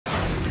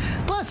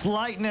Let's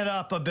lighten it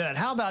up a bit.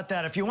 How about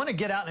that? If you want to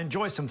get out and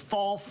enjoy some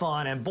fall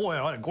fun, and boy,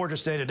 what a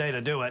gorgeous day today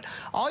to do it,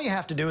 all you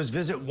have to do is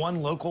visit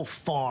one local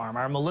farm.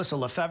 Our Melissa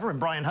Lefevre and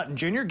Brian Hutton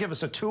Jr. give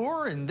us a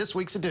tour in this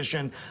week's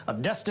edition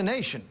of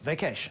Destination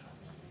Vacation.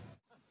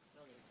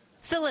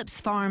 Phillips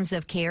Farms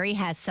of Cary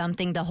has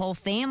something the whole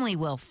family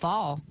will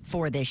fall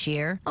for this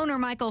year. Owner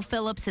Michael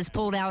Phillips has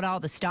pulled out all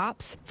the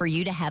stops for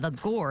you to have a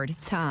gourd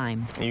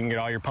time. You can get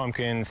all your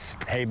pumpkins,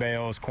 hay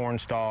bales, corn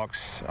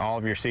stalks, all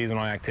of your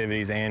seasonal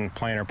activities and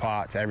planter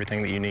pots,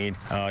 everything that you need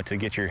to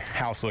get your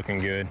house looking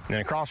good. And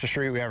then across the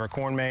street we have our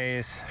corn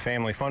maze,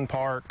 Family Fun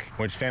Park,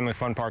 which Family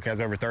Fun Park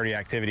has over 30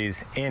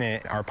 activities in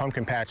it. Our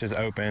pumpkin patch is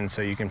open,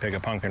 so you can pick a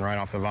pumpkin right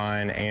off the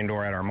vine and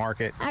or at our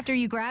market. After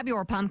you grab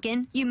your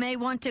pumpkin, you may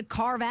want to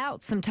carve out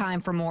some time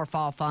for more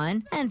fall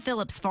fun, and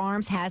Phillips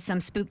Farms has some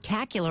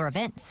spooktacular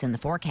events in the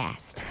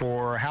forecast.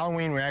 For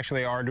Halloween, we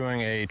actually are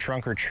doing a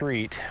trunk or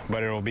treat,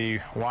 but it'll be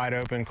wide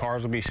open,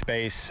 cars will be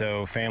spaced,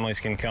 so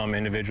families can come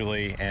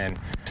individually and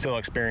still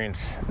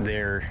experience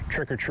their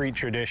trick-or-treat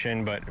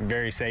tradition, but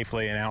very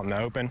safely and out in the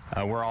open.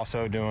 We're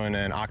also doing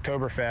an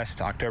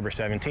Oktoberfest, October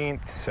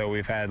 17th, so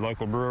we've had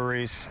local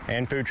breweries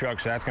and food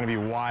trucks, so that's going to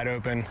be wide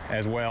open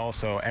as well,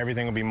 so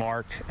everything will be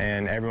marked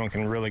and everyone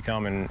can really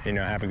come and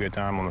have a good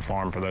time on the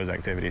farm for those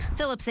activities.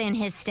 Phillips and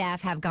his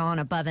staff have gone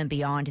above and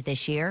beyond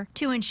this year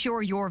to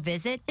ensure your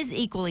visit is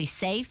equally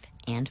safe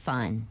and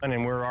fun.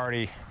 And we're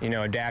already,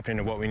 adapting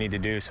to what we need to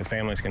do so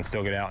families can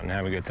still get out and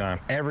have a good time.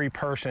 Every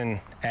person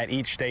at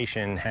each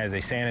station has a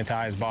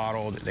sanitized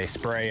bottle that they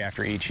spray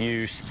after each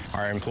use.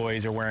 Our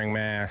employees are wearing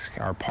masks.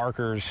 Our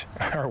parkers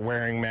are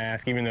wearing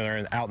masks, even though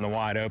they're out in the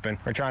wide open.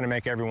 We're trying to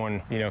make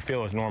everyone,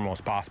 feel as normal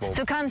as possible.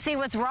 So come see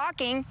what's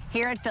rocking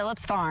here at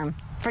Phillips Farm.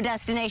 For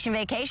Destination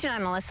Vacation,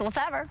 I'm Melissa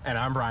Lefevre. And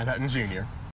I'm Brian Hutton Jr.